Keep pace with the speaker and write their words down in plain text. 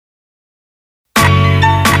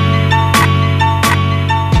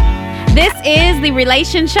The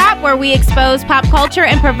Relation Shop, where we expose pop culture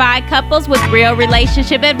and provide couples with real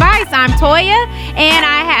relationship advice. I'm Toya, and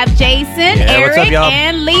I have Jason, Eric, what's up, y'all?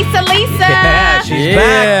 and Lisa. Yeah, she's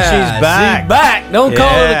back. She's back. Don't call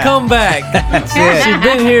her to come back. That's it. She's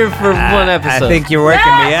been here for one episode. I think you're working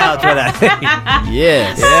me out. That's what I think.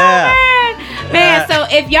 Yes. Yeah. Man, so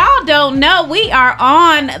if y'all don't know, we are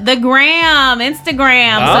on the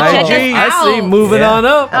Instagram. So check us out. I see. Moving on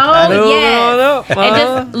up. Oh, Moving yes. on up. And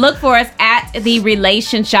just look for us at The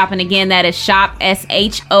Relation Shop. And again, that is shop,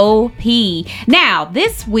 SHOP. Now,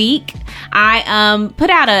 this week, I put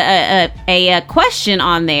out a question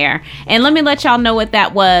on there. And let me let y'all know what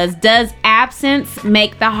that was. Does absence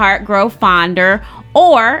make the heart grow fonder?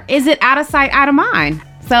 Or is it out of sight, out of mind?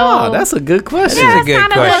 So, that's a good question. Yeah, a good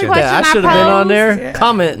kind question. Of I should have been on there Yeah.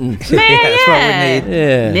 commenting. Man, That's what we need.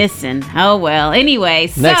 Yeah. Listen. Oh, well. Anyway,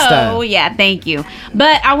 so, Next time. yeah, thank you.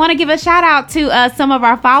 But I want to give a shout out to some of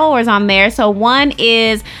our followers on there. So one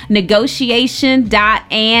is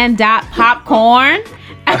negotiation.and.popcorn.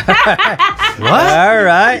 All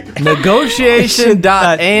right.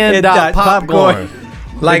 Negotiation.and.popcorn.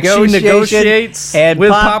 Like she negotiates and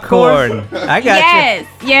with popcorn. I got you.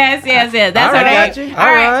 Yes. That's All her right, name. got you.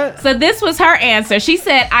 All right. right. So this was her answer. She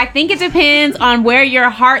said, I think it depends on where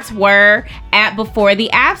your hearts were at before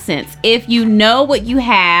the absence. If you know what you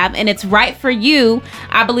have and it's right for you,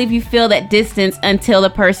 I believe you feel that distance until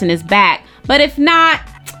the person is back. But if not,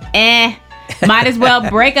 might as well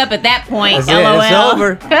break up at that point. That's LOL. it.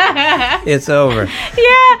 It's over. It's over.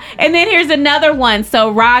 Yeah. And then here's another one.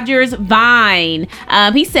 So Rogers Vine,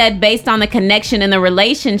 he said, based on the connection in the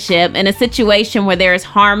relationship, in a situation where there is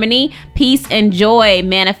harmony, peace, and joy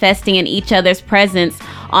manifesting in each other's presence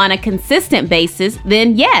on a consistent basis,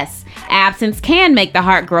 then yes, absence can make the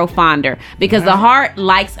heart grow fonder because the heart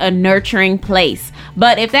likes a nurturing place.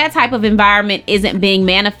 But if that type of environment isn't being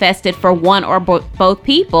manifested for one or both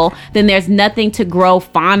people, then there's nothing to grow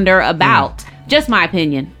fonder about. Just my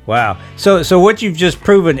opinion. Wow. So what you've just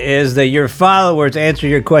proven is that your followers answer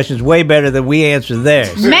your questions way better than we answer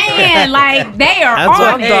theirs. Man, like they are That's what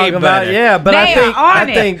on I'm it. talking about. better. Yeah, but They are on I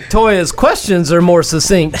it. think Toya's questions are more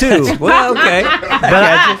succinct too. Well, okay.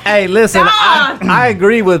 But hey, listen, I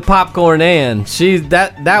agree with Popcorn Ann.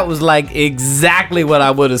 That was like exactly what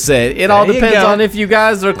I would have said. It all There you depends go. on if you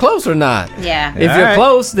guys are close or not. Yeah. If All you're right.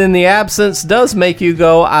 close, then the absence does make you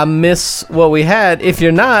go, I miss what we had. If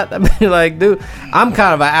you're not, I mean, like, dude, I'm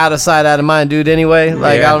kind of an out of sight, out of mind dude anyway.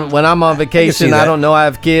 Like, Yeah. when I'm on vacation, see I that. don't know I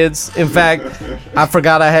have kids. In fact, I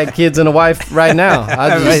forgot I had kids and a wife right now.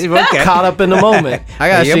 I just Okay. caught up in the moment. I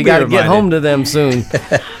Yeah, you'll be got to get reminded. home to them soon.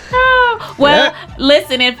 Well,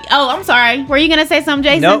 listen, I'm sorry. Were you going to say something,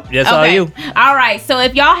 Jason? Nope, that's all you. All right. So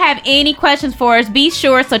if y'all have any questions for us, be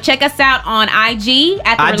sure. So check us out on IG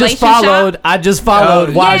at The I Relation just followed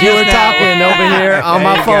Oh, while you were yeah. talking over here on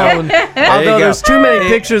my There you phone. you Although go. there's too many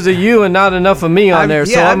pictures of you and not enough of me on there,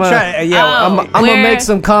 so I'm trying. Oh. I'm gonna Where- make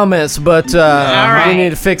some comments, but right. we need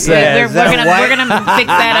to fix Yeah, that. We're is that gonna fix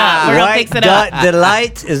that up. We're gonna fix it up. White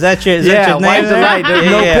Delight. Is that your? Is Yeah, that your name? White Delight. There's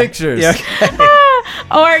no pictures. Yeah.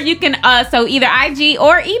 Or you can so either IG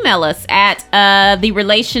or email us at the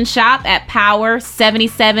Relation Shop at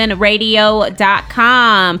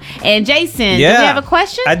power77radio.com. And Jason, do we have a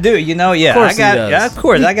question? I do. You know, yeah. Of course I got. he does. Yeah, of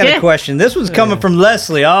course, I got a question. This one's coming from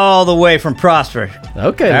Leslie, all the way from Prosper.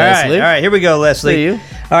 Okay, All right, Leslie. all right. Here we go, Leslie. See you.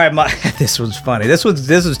 All right, this one's funny. This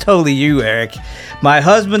is totally you, Eric. My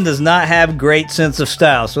husband does not have great sense of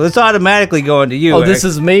style, so it's automatically going to you. Oh, Eric. this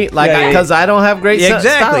is me, like Yeah, yeah. because I don't have great Yeah,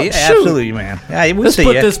 exactly. style. Shoot. Absolutely, man. Yeah, we'll Let's see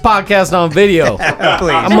put ya. this podcast on video. Please.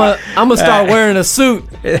 I'm gonna start wearing a suit.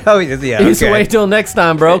 Oh, yeah. You just Okay. wait till next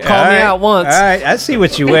time, bro. Call All me right. out once. All right, I see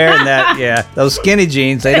what you wear in that. Yeah, those skinny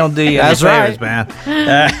jeans, they don't do you any That's favors, right. man.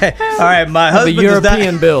 All right, my Of a husband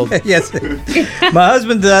European build. Yes, my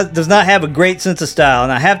husband does not have a great sense of style,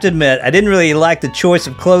 and I have to admit, I didn't really like the choice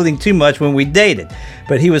of clothing too much when we dated.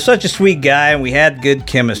 But he was such a sweet guy, and we had good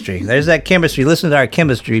chemistry. There's that chemistry. Listen to our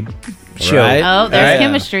chemistry show. Right. Oh, there's All right.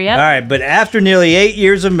 chemistry. Yep. All right, but after nearly 8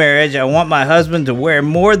 years of marriage, I want my husband to wear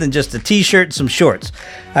more than just a t-shirt and some shorts.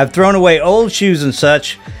 I've thrown away old shoes and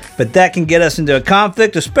such, but that can get us into a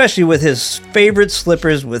conflict, especially with his favorite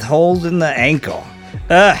slippers with holes in the ankle.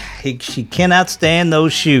 She cannot stand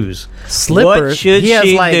those shoes. Slippers. What should He has,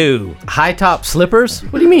 she like, do? High top slippers?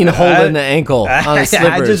 What do you mean holding the ankle on his slippers?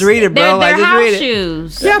 I just read it, They're, bro. I they're just house read it.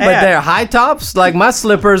 shoes. Yeah, but Yeah. they're high tops. Like my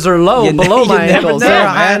slippers are low You below my never ankles. know, They're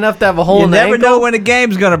high man. enough to have a hole You in the never ankle. know when a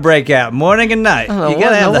game's gonna break out, morning and night. know, You what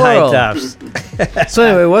gotta in have the the high world? tops. So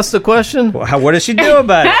anyway, what's the question? Well, what does she do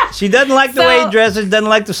about it? She doesn't like the way So- he dresses, doesn't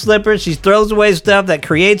like the slippers. She throws away stuff that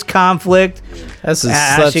creates conflict. This is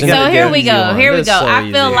Ah, such she an got So it here good. we go. easy one. Here we This go. is so I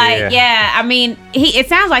feel easy. like Like, yeah, I mean, it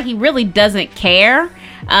sounds like he really doesn't care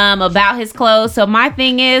about his clothes. So my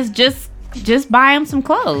thing is just buy him some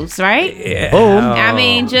clothes, right? Yeah. Boom. I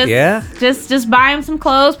mean, yeah. just buy him some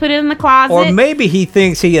clothes, put it in the closet. Or maybe he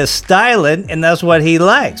thinks he is styling, and that's what he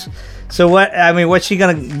likes. So what? I mean, what's she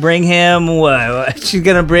gonna bring him? What? She's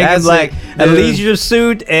gonna bring him like a leisure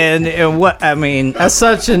suit and what? I mean, That's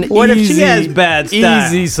such an what easy, if she has bad style?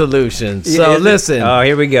 easy solution. Yeah, So is it? listen. Oh,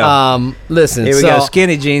 here we go. Listen. Here we so go.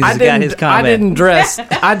 Skinny Jeans has got his comment.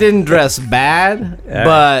 I didn't dress bad, right.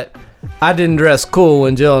 but I didn't dress cool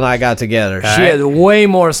when Jill and I got together. She right. had way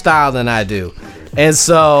more style than I do. And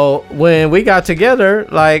so when we got together,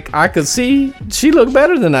 like, I could see she looked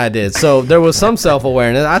better than I did. So there was some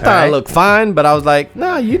self-awareness. I thought I right. looked fine, but I was like,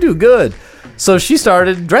 nah, you do good. So she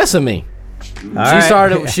started dressing me.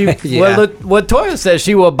 Yeah. What Toya says,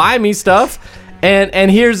 she will buy me stuff. And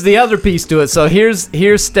here's the other piece to it. So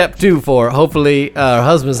here's step 2 for her. Hopefully her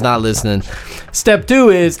husband's not listening. Step 2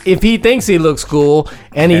 is if he thinks he looks cool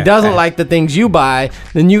and he doesn't like the things you buy,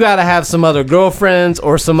 then you got to have some other girlfriends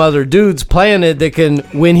or some other dudes playing it that can,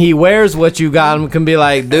 when he wears what you got him, can be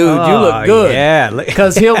like, dude, you look good. Yeah.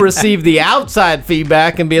 Because he'll receive the outside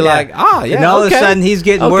feedback and be like, oh, yeah, And all okay. of a sudden he's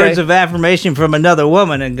getting Okay. words of affirmation from another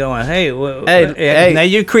woman and going, hey, Hey, now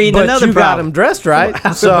you're creating but another you problem. got him dressed right.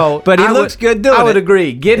 So, But he I looks would- good doing I would it.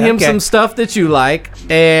 agree. Get him Okay. some stuff that you like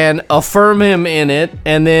and affirm him in it.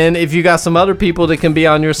 And then if you got some other people that can be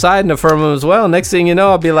on your side and affirm him as well, next thing you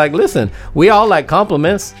know, I'll be like, listen, we all like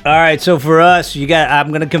compliments. All right, so for us, I'm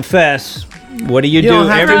going to confess. What do you, do don't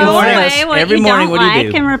have every to Throw morning? away what Every you morning, don't what do you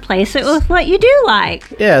like do? and replace it with what you do like.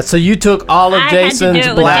 Yeah, so you took all of I had to do Jason's it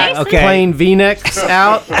with black Jason. Okay. plain V-necks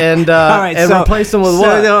out and All right, so, replaced them with so,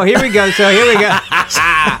 what? No, here we go. So here we go.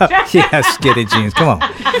 Yeah, Skinny Jeans. Come on. All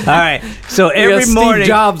right. So We got every Steve morning,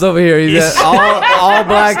 Jobs over here. He's got all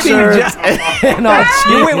black Steve shirts and all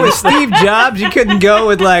you went jeans. with Steve Jobs. You couldn't go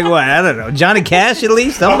with like what? I don't know, Johnny Cash at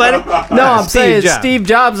least. Somebody. No, I'm saying Steve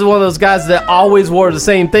Jobs is one of those guys that always wore the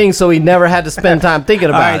same thing, so he never had to spend time thinking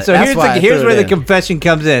All about right, it. so That's why I here's threw where it the in. confession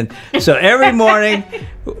comes in. So every morning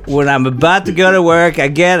when I'm about to go to work, I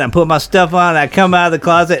put my stuff on, I come out of the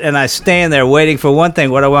closet, and I stand there waiting for one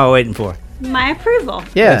thing. What am I waiting for? My approval.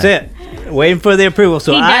 Yeah, That's it. Waiting for the approval.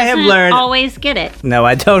 So He I have doesn't learned. always get it. No,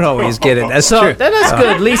 I don't always get it. That's So true. that's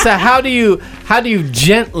good, Lisa. How do you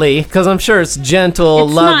gently? Because I'm sure it's gentle,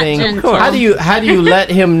 It's not loving. gentle. How do you let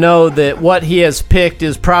him know that what he has picked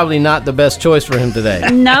is probably not the best choice for him today?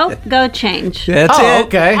 Nope, go change. That's Oh, it.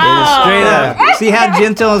 okay. Straight up. See how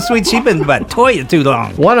gentle and sweet she's been, but Toya too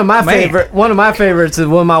long. One of my Man. favorites is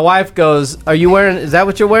when my wife goes, "Are you wearing? Is that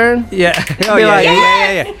what you're wearing?" Yeah. Oh Be yeah, like,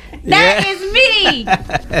 yeah. That is me.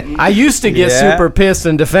 I used to get Yeah. super pissed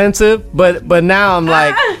and defensive, but now I'm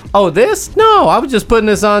like, oh, this? No, I was just putting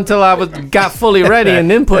this on until I got fully ready and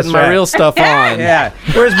then putting That's my right. real stuff on. Yeah.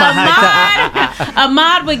 Where's my high top?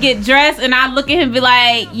 Ahmad would get dressed, and I'd look at him and be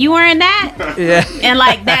like, "You wearing that?" Yeah. And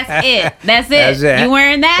like, that's it. That's it. That's it. You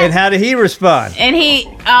wearing that? And how did he respond? And he,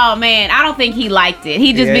 oh man, I don't think he liked it.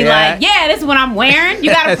 He'd just be Yeah. like, "Yeah, this is what I'm wearing.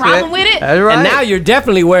 You got a That's problem it. with it?" That's right. And now you're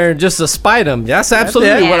definitely wearing just to spite him. That's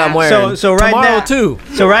absolutely it. what I'm wearing. So right Tomorrow now too.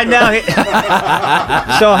 So right now,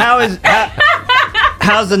 so how's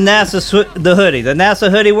the the hoodie? The NASA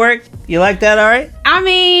hoodie work? You like that? All right. I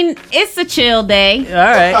mean, it's a chill day. All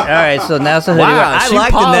right. So NASA hoodie. Wow, work. I she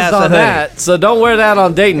like the paused NASA on hoodie. that. So don't wear that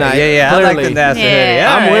on date night. Yeah. I like the clearly. NASA hoodie. Yeah.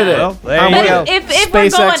 All I'm right, with it. well, there I'm you with go. it. If we're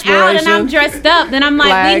Space going out and exploration, I'm dressed up, then I'm like,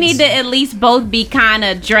 we flags. need to at least both be kind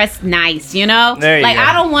of dressed nice, you know? There you like, go.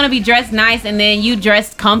 I don't want to be dressed nice and then you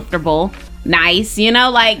dressed comfortable. Nice, you know,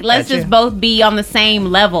 like let's Gotcha. just both be on the same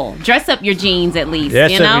level. Dress up your jeans at least, Yes,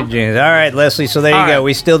 you know. your jeans. All right, Leslie. So there you All go. right.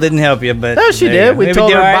 We still didn't help you, but No, she there you did. go. We Maybe told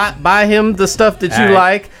do her all right. buy him the stuff that you All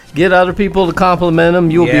right. like. Get other people to compliment him.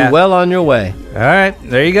 You'll Yeah. be well on your way. All right,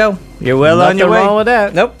 there you go. You're well on your way. Nothing wrong with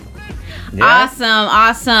that. Nope. Yeah.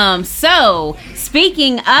 Awesome. So,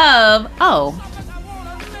 speaking of,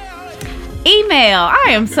 email. I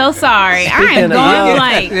am so sorry. I am Speaking of going you.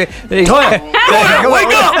 blank. Toya,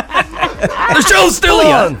 wake up! The show's still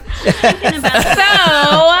on. So,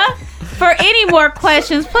 for any more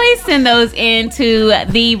questions, please send those into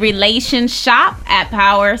the relation shop at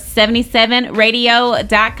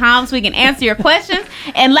power77radio.com so we can answer your questions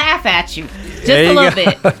and laugh at you just There a you little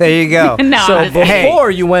go. bit. There you go. No, So I'm just kidding.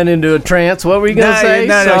 before you went into a trance, what were you gonna say?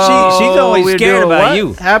 No, So she's always we're scared doing about what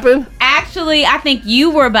you. Happened? Actually, I think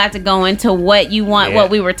you were about to go into what you want, Yeah. what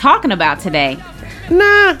we were talking about today.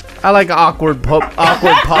 Nah, I like awkward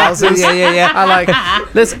pauses. Yeah. I like.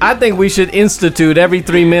 Listen, I think we should institute every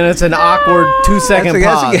 3 minutes an awkward 2-second That's a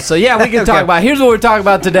pause. good- So yeah, we can talk Okay. about. Here's what we're talking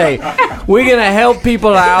about today: We're going to help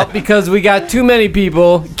people out because we got too many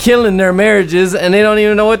people killing their marriages and they don't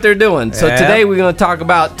even know what they're doing. So today we're going to talk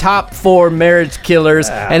about top 4 marriage killers.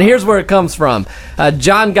 And here's where it comes from.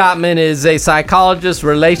 John Gottman is a psychologist,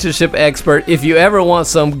 relationship expert. If you ever want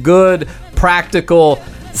some good, practical,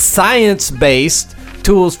 science-based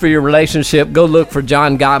tools for your relationship, go look for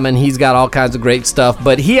John Gottman. He's got all kinds of great stuff.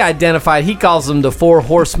 But he calls them the 4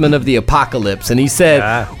 horsemen of the apocalypse. And he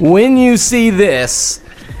said, when you see this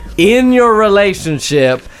in your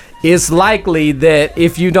relationship, it's likely that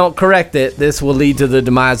if you don't correct it, this will lead to the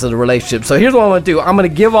demise of the relationship. So here's what I'm going to do. I'm going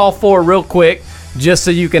to give all 4 real quick just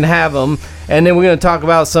so you can have them. And then we're going to talk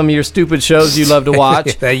about some of your stupid shows you love to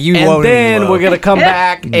watch. That you and won't then love. we're going to come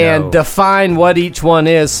back and define what each one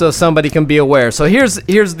is so somebody can be aware. So here's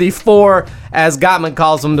the 4, as Gottman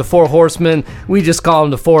calls them, the 4 horsemen. We just call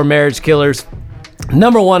them the 4 marriage killers.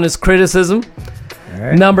 Number 1 is criticism.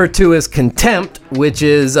 Right. Number 2 is contempt, which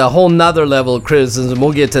is a whole nother level of criticism.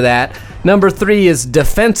 We'll get to that. Number 3 is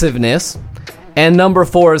defensiveness. And number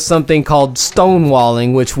 4 is something called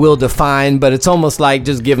stonewalling, which we'll define, but it's almost like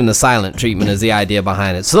just giving the silent treatment is the idea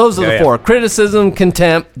behind it. So those are the 4. Criticism,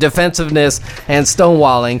 contempt, defensiveness, and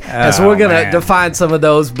stonewalling. And so we're going to define some of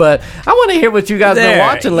those, but I want to hear what you guys have been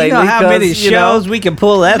watching lately. You know how many shows we can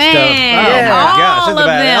pull that stuff. All of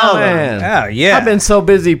them. Oh, yeah. I've been so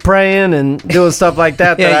busy praying and doing stuff like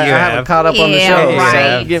that I haven't caught up on the show.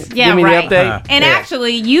 Right. Give me the update. And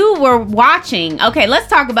actually, you were watching. Okay, let's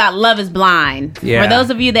talk about Love is Blind. Yeah. For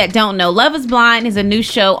those of you that don't know, Love is Blind is a new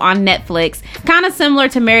show on Netflix, kind of similar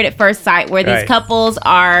to Married at First Sight, where these couples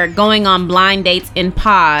are going on blind dates in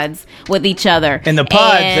pods with each other. In the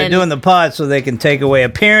pods, they're doing the pods so they can take away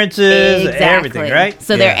appearances, everything, right?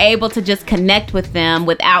 So they're able to just connect with them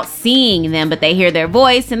without seeing them, but they hear their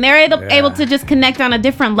voice and they're able to just connect on a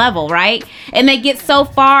different level, right? And they get so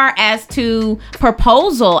far as to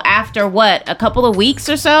proposal after a couple of weeks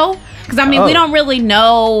or so? Because, I mean, we don't really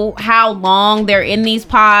know how long they're in these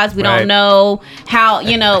pods. We don't know how,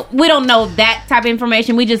 we don't know that type of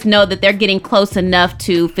information. We just know that they're getting close enough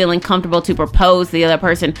to feeling comfortable to propose to the other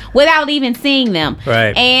person without even seeing them.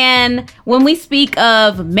 Right. And when we speak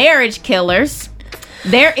of marriage killers,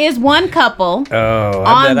 there is one couple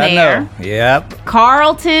on there. Yep.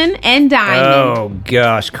 Carlton and Diamond. Oh,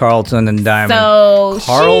 gosh. Carlton and Diamond. So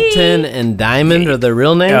Carlton and Diamond are the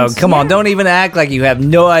real names? Oh, come on. Don't even act like you have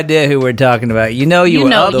no idea who we're talking about. You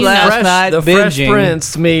were up last night the binging. Fresh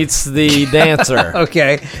Prince meets the dancer.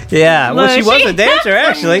 Okay. Yeah. Well, she was a dancer,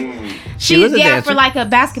 actually. She was a dancer. for like a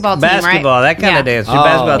basketball team, Basketball, that kind of dancer.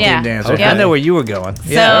 Basketball team dancer. Okay. I know where you were going.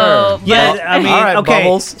 So, I mean, all right, okay.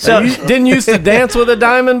 Bubbles. So you didn't used to dance with a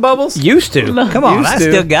diamond, Bubbles? Used to. Come on, I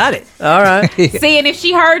still got it. All right. See, and if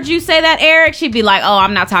she heard you say that, Eric, she'd be like, "Oh,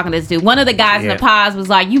 I'm not talking to this dude." One of the guys in the pods was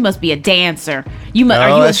like, "You must be a dancer. Are you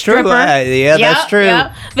a stripper?" That's true.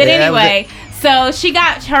 Yep. But anyway. So she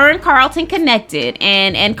got her and Carlton connected,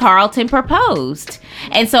 and Carlton proposed.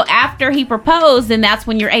 And so after he proposed, then that's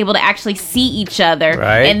when you're able to actually see each other.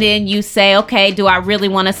 Right. And then you say, okay, do I really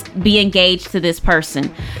want to be engaged to this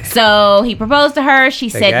person? So he proposed to her. She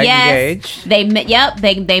said yes. Engaged. They met. Yep.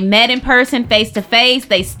 They met in person, face to face.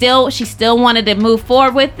 She still wanted to move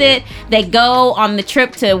forward with it. They go on the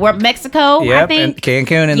trip to Mexico. Yep, I think. and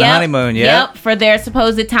Cancun in the honeymoon. Yep. For their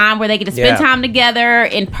supposed time where they get to spend time together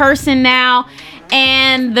in person now.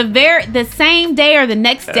 And the same day or the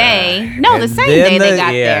next day, the same day they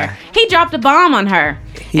got there, he dropped a bomb on her.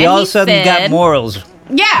 He all of a sudden got morals.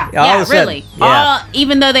 Really.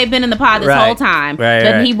 Even though they've been in the pod this whole time.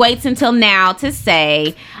 But he waits until now to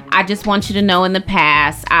say, I just want you to know in the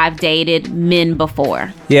past, I've dated men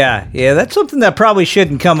before. Yeah, that's something that probably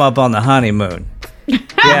shouldn't come up on the honeymoon.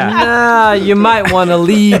 Nah, you might want to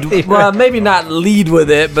lead. Well, maybe not lead with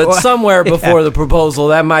it, but somewhere before the proposal,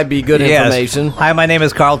 that might be good information. Hi, my name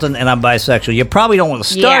is Carlton, and I'm bisexual. You probably don't want to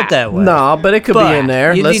start that way. No, but it could be in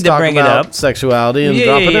there. You Let's need to talk bring about it up. Sexuality and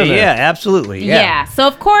drop it in there. Yeah, absolutely. Yeah. So,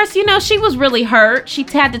 of course, she was really hurt. She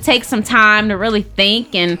had to take some time to really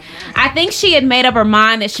think. And I think she had made up her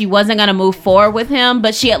mind that she wasn't going to move forward with him,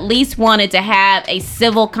 but she at least wanted to have a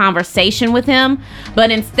civil conversation with him. But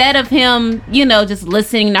instead of him, just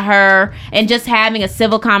listening to her and just having a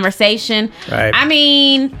civil conversation, I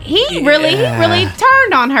mean, he really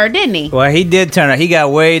turned on her, didn't he? Well, he did turn on. He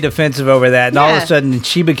got way defensive over that, and all of a sudden,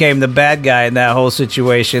 she became the bad guy in that whole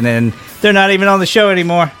situation, and they're not even on the show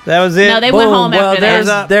anymore. That was it. No, they went home after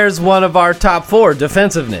that. There's one of our top 4,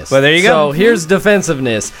 defensiveness. Well, there you go. So here's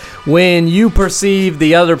defensiveness. When you perceive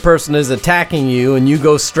the other person is attacking you and you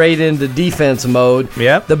go straight into defense mode,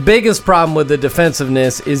 the biggest problem with the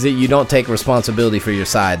defensiveness is that you don't take responsibility for your your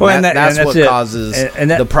side. Well, and That's that's what it. causes And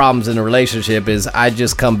that- the problems in a relationship is I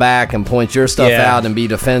just come back and point your stuff Yeah. out and be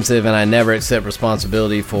defensive, and I never accept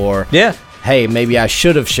responsibility for, Yeah. hey, maybe I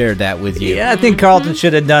should have shared that with you. Yeah, I think Carlton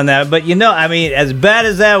should have done that. But, I mean, as bad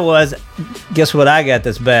as that was, guess what I got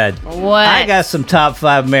that's bad? What? I got some top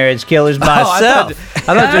 5 marriage killers Oh, myself.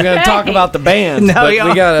 I thought you were going to talk about the band. No, but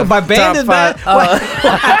we got my band is bad?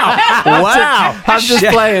 Wow. I'm just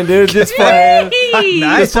playing, dude. Just playing.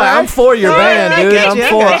 Nice. Just play. I'm for your band, dude.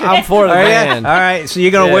 I'm for the All right, band. All right, so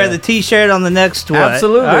you're going to Yeah. wear the T-shirt on the next one.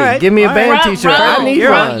 Absolutely. All right. Give me a All band right. Front t-shirt. I row. need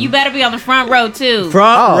Front- one. You better be on the front row too.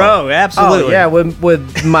 Front Oh. row, absolutely. Oh, yeah,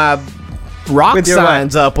 with my rock With your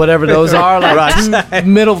signs up, whatever those are, Rock like two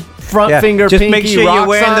middle front Yeah, finger, just pinky, make sure rock you're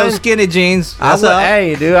wearing sign. those skinny jeans. I That's will, all.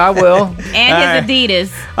 hey, dude, I will. And his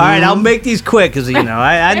Adidas. All right, I'll make these quick because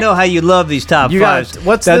I know how you love these top You fives. got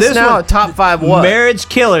what's this now? one- Top 5 what? Marriage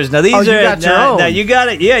killers. Now these Oh, are you got your own. Now you got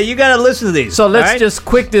it. Yeah, you got to listen to these. So let's all right? just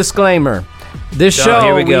quick disclaimer. This So, show,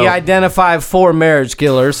 here we we go. identify 4 marriage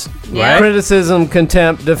killers. Yeah. Criticism,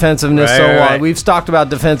 contempt, defensiveness, Right, so on. right. We've talked about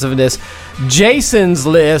defensiveness. Jason's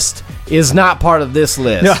list is not part of this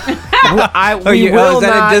list. No. We is will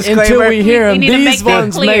that a not disclaimer? until we hear You him. need to These make that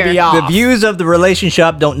ones may clear. be off. The views of the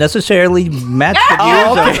relationship don't necessarily match the views.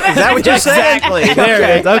 Oh, okay. Is that what you're saying? Exactly. There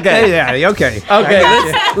it is. Okay. Yeah. Okay.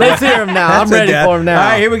 Okay, let's hear him now. I'm That's a ready death. for him now. All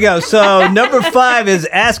right, here we go. So number 5 is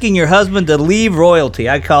asking your husband to leave royalty.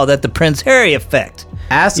 I call that the Prince Harry effect.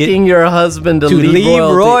 Asking your husband to leave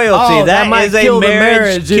royalty. Oh, that might is a kill the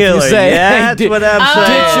marriage if you killer. say, Yeah, that's hey, what I'm Oh.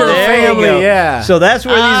 saying. ditch your There you family, go. yeah. So that's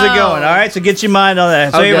where these are going. Oh. All right. So get your mind on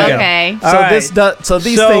that. So here we go. Okay. All So right.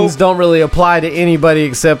 these So- things don't really apply to anybody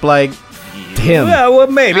except like him. Well,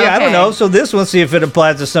 maybe. I don't Okay. know. So this one, see if it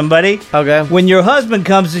applies to somebody. Okay. When your husband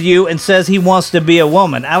comes to you and says he wants to be a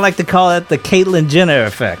woman, I like to call it the Caitlyn Jenner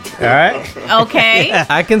effect. All right. Okay.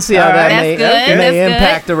 I can see how All that right. may, That's good, may that's good.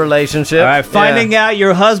 impact the relationship. All right. Finding out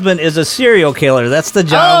your husband is a serial killer. That's the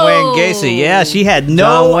John Oh. Wayne Gacy. Yeah, she had no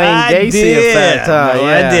John Wayne idea. Gacy effect, huh? No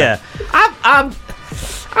Yeah. idea.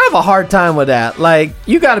 I have a hard time with that. Like,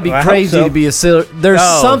 you got to be Well, I hope crazy so. to be a serial. There's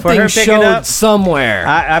Oh, for something her picking showed up? somewhere.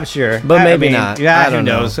 I'm sure. But I maybe mean, not. Yeah, I who don't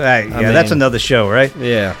know. knows? Yeah, I that's mean- another show, right?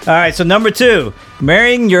 yeah. All right. So number 2,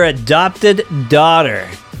 marrying your adopted daughter.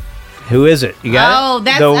 Who is it? You got Oh, it?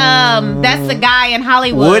 that's the guy in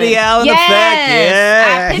Hollywood. Woody Allen yes. effect.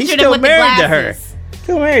 Yeah, I he's pictured still him with married the to her. glasses.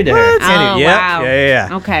 Still married to her. Oh, Anyway, yep. wow. Yeah.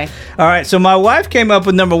 Okay. All right. So my wife came up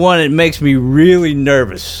with number 1. It makes me really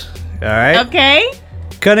nervous. All right. Okay.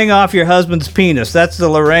 Cutting off your husband's penis. That's the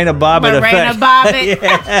Lorena Bobbitt Lorena effect.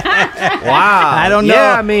 Bobbitt. Wow. I don't know.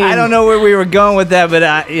 Yeah, I mean, I don't know where we were going with that, but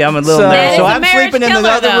I'm a little So- nervous. That So is a I'm marriage sleeping in killer,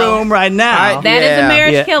 another though. room right now. That is Yeah. a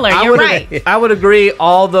marriage Yeah. killer. I You're would, right. I would agree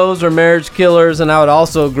all those are marriage killers, and I would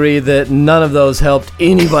also agree that none of those helped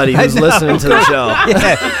anybody who's listening to the show.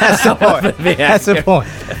 Yeah, that's the point. That's the point.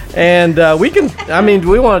 And we can, I mean, do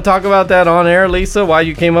we want to talk about that on air, Lisa, why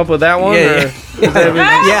you came up with that one? Yeah, or-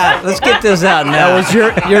 Yeah, let's get this out now. That was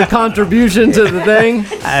your contribution to the thing?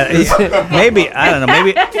 Maybe I don't know.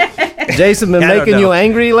 Maybe Jason been I don't making know. you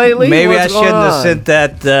angry lately? maybe I What's shouldn't going have on? sent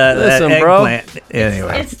that Listen, bro. eggplant.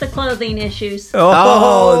 Anyway. It's the clothing issues.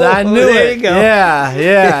 Oh, I knew there it. you go.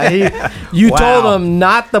 Yeah. You Wow. told him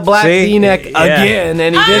not the black See? V-neck Yeah. again,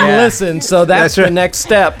 and he didn't Yeah. listen. So that's That's the right. next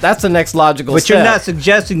step. That's the next logical But step. you're not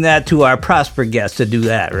suggesting that to our Prosper guests to do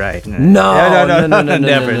that, right? No, no,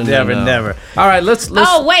 never, never. All right, let's.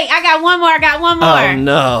 Oh wait, I got one more. Oh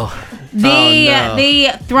no. The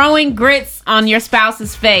throwing grits on your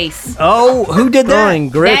spouse's face. Oh, who did Throwing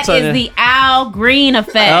that? grits That on is you. the Al Green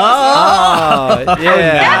effect. Oh,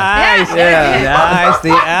 yeah. Nice, Yeah. nice. The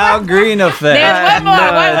Al Green effect. There's one more. no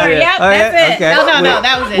one more. idea. Yep, Oh, yeah? that's Okay. it. No,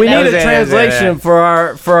 that was it. We That need was a it. translation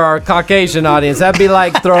for our Caucasian audience. That'd be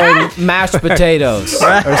like throwing mashed potatoes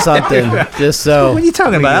or something. Just so. What are you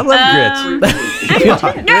talking about? I love grits.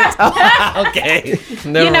 Okay.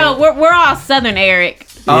 You know, we're all Southern, Eric.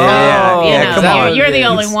 Oh, You yeah, know, come on. You're the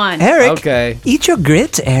only one. Eric, Okay. eat your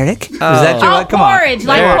grits, Eric. Is that your Oh, come on? porridge,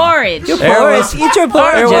 like Eric. porridge. Porridge. Eat your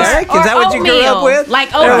porridge, was- Eric. Is that what you grew up oatmeal. with?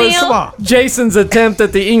 Like Eric, oatmeal? Come on. Jason's attempt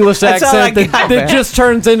at the English That's all I accent got, that man. just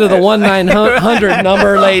turns into the 1-900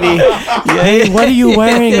 number lady. Hey, what are you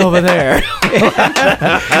wearing over there?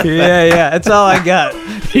 Yeah. That's all I got.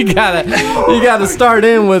 You gotta start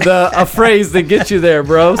in with a phrase that gets you there,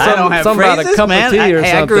 bro. I don't have something phrases, about a cup man. of tea or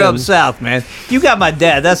I something. grew up south, man. You got my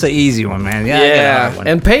dad. That's an easy one, man. Yeah. I got Yeah, another one.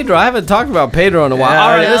 and Pedro, I haven't talked about Pedro in a while. Yeah, All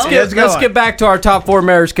right, no. let's Let's get back to our top 4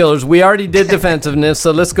 marriage killers. We already did defensiveness,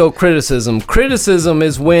 so let's go criticism. Criticism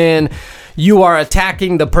is when you are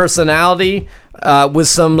attacking the personality with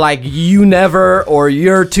some like you never or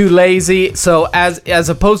you're too lazy. So as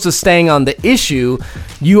opposed to staying on the issue,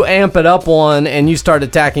 you amp it up one and you start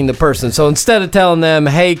attacking the person. So instead of telling them,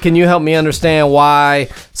 hey, can you help me understand why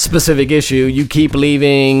specific issue, you keep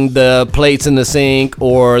leaving the plates in the sink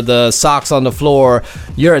or the socks on the floor,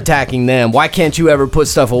 you're attacking them. Why can't you ever put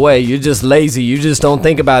stuff away? You're just lazy. You just don't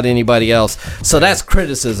think about anybody else. So that's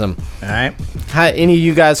criticism. All right. Any of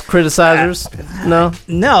you guys criticizers? No?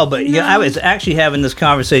 No, but yeah, I was actually having this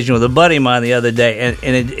conversation with a buddy of mine the other day,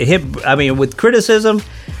 and it hit. I mean, with criticism,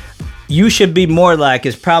 you should be more like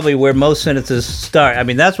is probably where most sentences start. I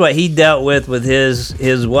mean, that's what he dealt with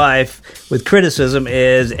his wife with criticism.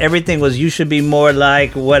 Is everything was you should be more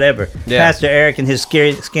like whatever Pastor Eric and his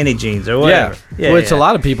skinny jeans or whatever. Yeah, which a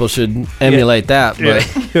lot of people should emulate that,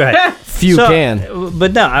 but right. few can.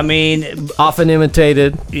 But no, I mean, often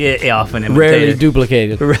imitated. Yeah, often imitated. Rarely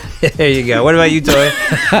duplicated. There you go. What about you, Toy?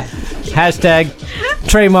 Hashtag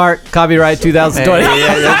trademark copyright 2020.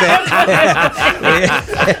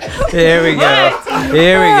 There we go.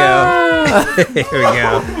 Here we go.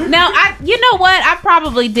 Now, you know what? I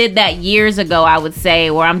probably did that years ago, I would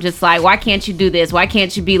say, where I'm just like, why can't you do this? Why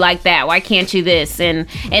can't you be like that? Why can't you this? And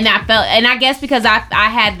I guess because I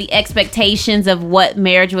had the expectations of what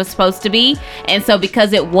marriage was supposed to be. And so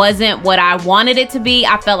because it wasn't what I wanted it to be,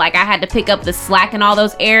 I felt like I had to pick up the slack in all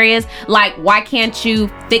those areas. Like, why can't you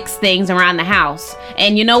fix things around the house?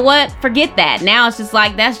 And you know what? Forget that. Now it's just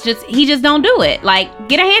like, he just don't do it. Like,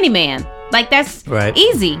 get a handyman. Like, that's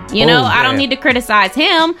easy. You know, I don't need to criticize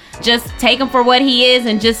him. Just take him for what he is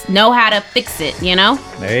and just know how to fix it, you know?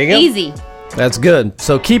 There you go. Easy. That's good.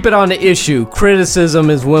 So keep it on the issue. Criticism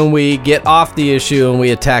is when we get off the issue and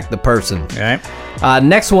we attack the person. All right.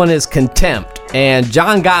 Next one is contempt. And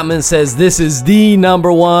John Gottman says this is the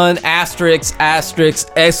number one, asterisk,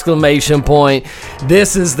 exclamation point.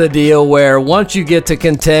 This is the deal where once you get to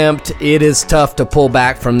contempt, it is tough to pull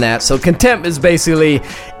back from that. So contempt is basically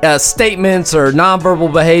statements or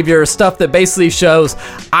nonverbal behavior, stuff that basically shows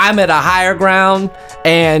I'm at a higher ground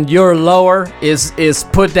and you're lower, is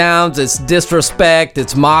put downs, it's disrespect,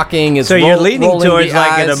 it's mocking, it's so you're leaning towards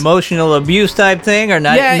like eyes. An emotional abuse type thing, or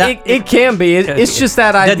not? Yeah, it can be. It's just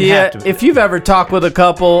that idea. If you've ever talked with a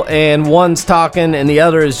couple and one's talking and the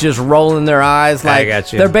other is just rolling their eyes, like I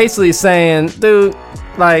got you. They're basically saying, dude,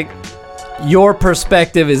 like your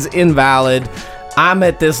perspective is invalid. I'm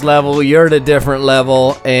at this level, you're at a different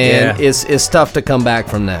level, and it's tough to come back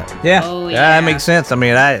from that. Yeah, Oh, yeah, that makes sense. I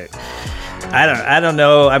mean, I don't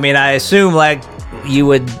know. I mean, I assume like you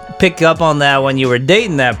would pick up on that when you were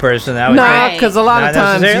dating that person. No, because a lot of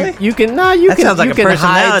times you can sounds like you a can hide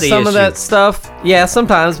personality some of issue. that stuff. Yeah,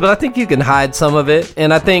 sometimes, but I think you can hide some of it,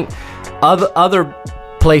 and I think other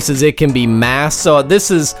places it can be masked. So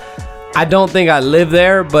this is. I don't think I live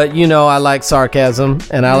there, but you know I like sarcasm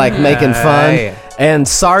and I like making fun. And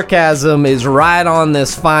sarcasm is right on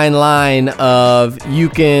this fine line of you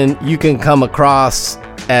can come across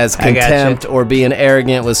as contempt or being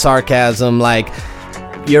arrogant with sarcasm, like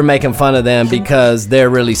you're making fun of them because they're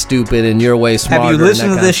really stupid and you're way smarter. Have you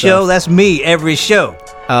listened to this show? That's me every show.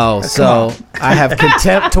 Oh, so I have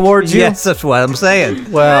contempt towards you? Yes, that's what I'm saying.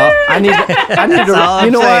 Well, I need to.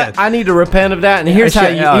 You know what? I need to repent of that. And here's how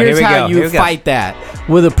you fight that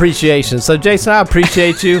with appreciation. So, Jason, I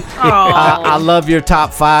appreciate you. I love your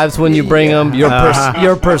top fives when you bring them.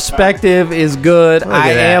 Your perspective is good.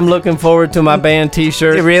 I am looking forward to my band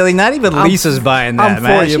T-shirt. Really? Not even Lisa's buying that, I'm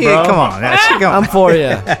man. for you, bro. Come on. I'm for you.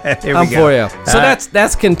 I'm for you. So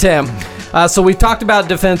that's contempt. So we've talked about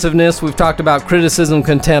defensiveness. We've talked about criticism,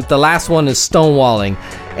 contempt. The last one is stonewalling.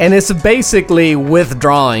 And it's basically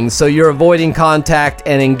withdrawing. So you're avoiding contact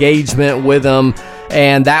and engagement with them,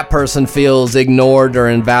 and that person feels ignored or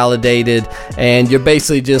invalidated. And you're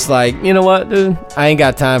basically just like, you know what, dude? I ain't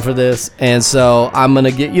got time for this. And so I'm going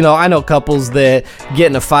to get, I know couples that get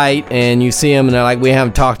in a fight and you see them and they're like, we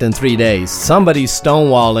haven't talked in 3 days. Somebody's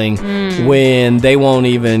stonewalling when they won't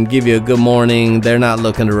even give you a good morning. They're not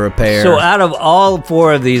looking to repair. So out of all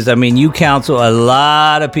four of these, I mean, you counsel a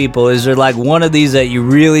lot of people. Is there like one of these that you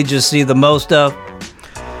really just see the most of?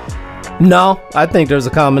 No, I think there's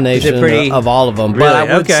a combination of all of them. Really? But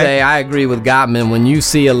I would say I agree with Gottman. When you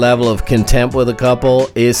see a level of contempt with a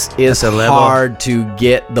couple, it's hard to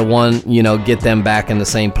get the one, get them back in the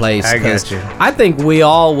same place. I got you. I think we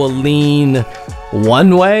all will lean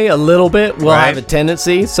one way a little bit. We'll have a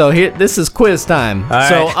tendency. So here, this is quiz time.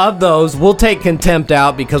 So of those, we'll take contempt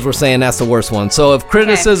out because we're saying that's the worst one. So if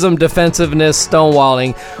criticism, defensiveness,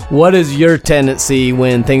 stonewalling, what is your tendency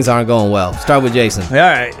when things aren't going well? Start with Jason. All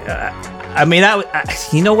right. I mean,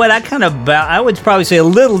 you know what? I would probably say a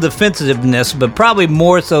little defensiveness, but probably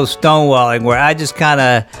more so stonewalling, where I just kind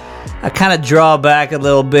of draw back a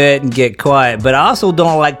little bit and get quiet. But I also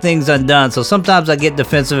don't like things undone, so sometimes I get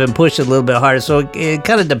defensive and push a little bit harder. So it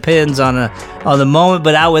kind of depends on the moment.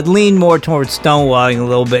 But I would lean more towards stonewalling a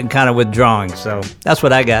little bit and kind of withdrawing. So that's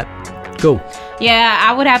what I got. Cool. Yeah,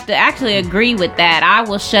 I would have to actually agree with that. I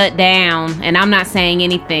will shut down, and I'm not saying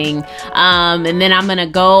anything. And then I'm gonna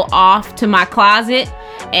go off to my closet,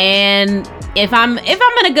 and if I'm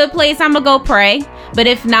in a good place, I'm gonna go pray. But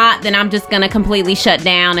if not, then I'm just gonna completely shut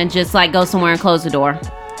down and just like go somewhere and close the door.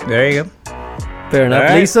 There you go. Fair enough. All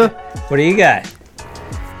right. Lisa? What do you got?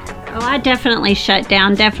 Oh, I definitely shut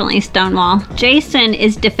down. Definitely stonewall. Jason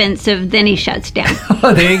is defensive, then he shuts down.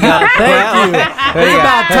 There you go. Thank you. It's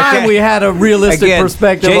about time we had a realistic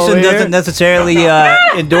perspective Jason over here. doesn't necessarily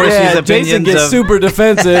endorse his opinions. Jason gets super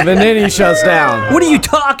defensive and then he shuts down. What are you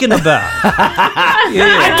talking about?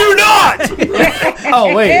 I do not.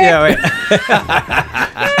 Oh, wait. Yeah, wait.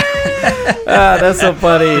 That's so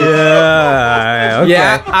funny. Yeah. Okay.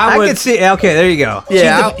 Yeah, I would- can see. Okay, there you go.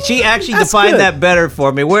 Yeah, she actually that's defined good. that better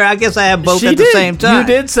for me. Where I guess I have both She at the did. same time. You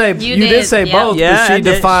did say Yeah. both, Yeah, but I she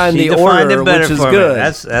did. defined She the defined order, it better which is for me. good.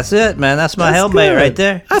 That's it, man. That's my That's helpmate good. right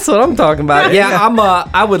there. That's what I'm talking about. Yeah,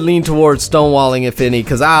 I would lean towards stonewalling if any,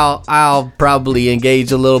 because I'll probably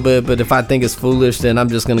engage a little bit, but if I think it's foolish, then I'm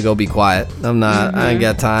just gonna go be quiet. I'm not. I ain't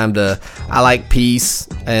got time to. I like peace,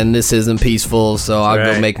 and this isn't peaceful, so I'll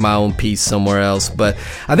go Right. make my own peace somewhere else. But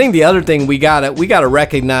I think the other thing we gotta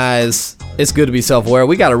recognize. It's good to be self-aware.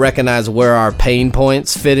 We gotta recognize where our pain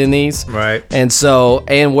points fit in these, Right.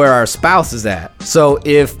 and where our spouse is at. So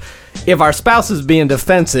if our spouse is being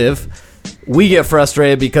defensive, we get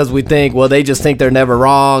frustrated because we think, well, they just think they're never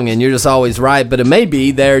wrong and you're just always right. But it may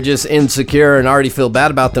be they're just insecure and already feel bad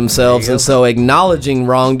about themselves. And so acknowledging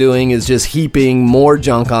wrongdoing is just heaping more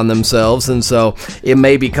junk on themselves. And so it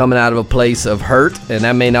may be coming out of a place of hurt, and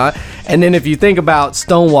that may not. And then if you think about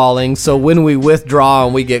stonewalling, so when we withdraw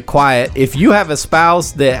and we get quiet, if you have a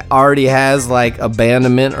spouse that already has like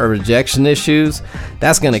abandonment or rejection issues,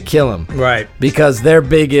 that's going to kill them. Right. Because their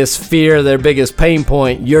biggest fear, their biggest pain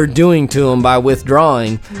point, you're doing to them by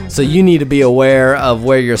withdrawing. So you need to be aware of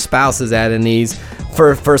where your spouse is at in these.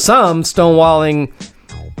 For some, stonewalling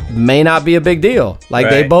may not be a big deal. Like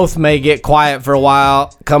they Right. both may get quiet for a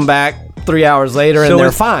while, come back 3 hours later, and they're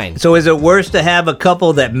is- fine. So is it worse to have a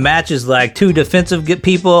couple that matches like two defensive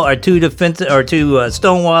people or two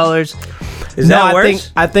stonewallers? Is that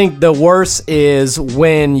worse? I think the worst is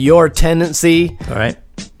when your tendency All right.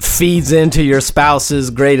 feeds into your spouse's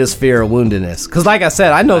greatest fear of woundedness. Because like I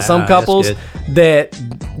said, I know some that's couples good.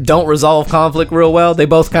 that don't resolve conflict real well. They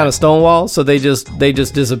both kind of stonewall, so they just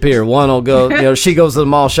disappear. One will go, she goes to the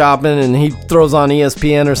mall shopping and he throws on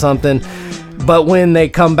ESPN or something. But when they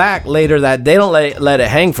come back later that they don't let it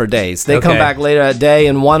hang for days. They come Okay. back later that day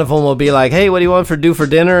and one of them will be like, "Hey, what do you want for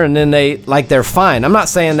dinner?" And then they're fine. I'm not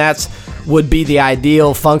saying that's would be the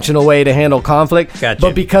ideal functional way to handle conflict, Gotcha.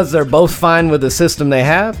 but because they're both fine with the system they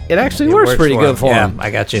have, it actually works pretty good for them. Yeah,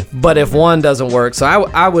 I got you. But if one doesn't work, so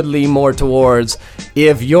I would lean more towards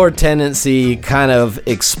if your tendency kind of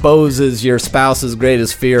exposes your spouse's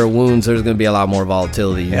greatest fear or wounds, there's going to be a lot more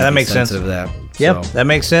volatility. Yeah, that makes sense. Of that. Yep, So. that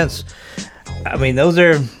makes sense. I mean, those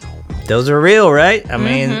are real, right? I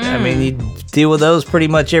mean, you deal with those pretty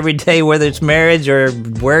much every day, whether it's marriage or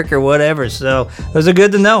work or whatever. So those are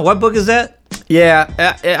good to know. What book is that? Yeah,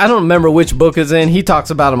 I don't remember which book is in. He talks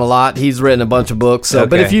about him a lot. He's written a bunch of books. So,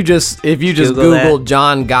 but Okay. if you just Google Google that.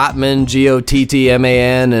 John Gottman,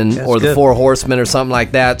 Gottman, or the good. Four Horsemen or something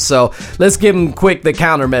like that. So let's give him quick the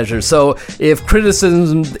countermeasure. So if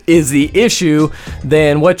criticism is the issue,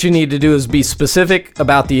 then what you need to do is be specific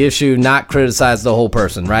about the issue, not criticize the whole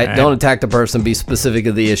person. Right? Don't attack the person. Be specific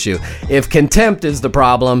of the issue. If contempt is the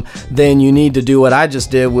problem, then you need to do what I just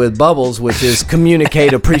did with Bubbles, which is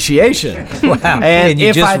communicate appreciation. Wow. And you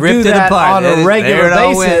if just I do ripped it that apart. on a There regular it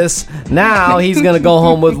all went. basis, now he's going to go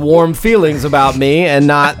home with warm feelings about me and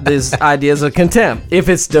not these ideas of contempt. If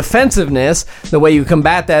it's defensiveness, the way you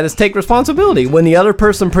combat that is take responsibility. When the other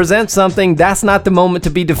person presents something, that's not the moment to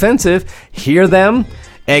be defensive. Hear them.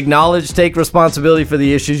 Acknowledge, take responsibility for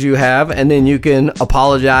the issues you have, and then you can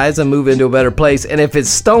apologize and move into a better place. And if it's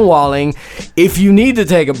stonewalling, if you need to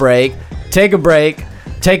take a break, take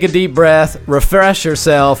a deep breath, refresh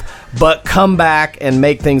yourself, but come back and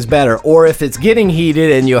make things better. Or if it's getting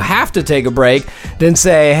heated and you have to take a break, then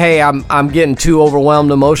say, hey, I'm getting too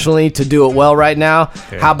overwhelmed emotionally to do it well right now.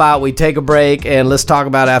 Okay. How about we take a break and let's talk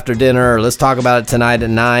about it after dinner, or let's talk about it tonight at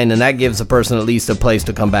 9, and that gives the person at least a place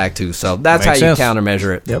to come back to. So that's how you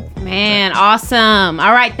countermeasure it. Yep. Man, awesome.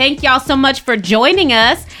 All right, thank y'all so much for joining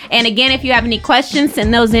us. And again, if you have any questions,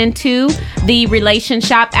 send those into the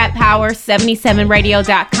RelationShop at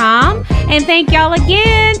power77radio.com. And thank y'all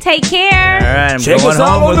again. Take care. All right, I'm going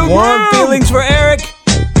home with warm feelings for Eric.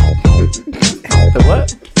 The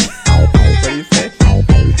what? What do you say?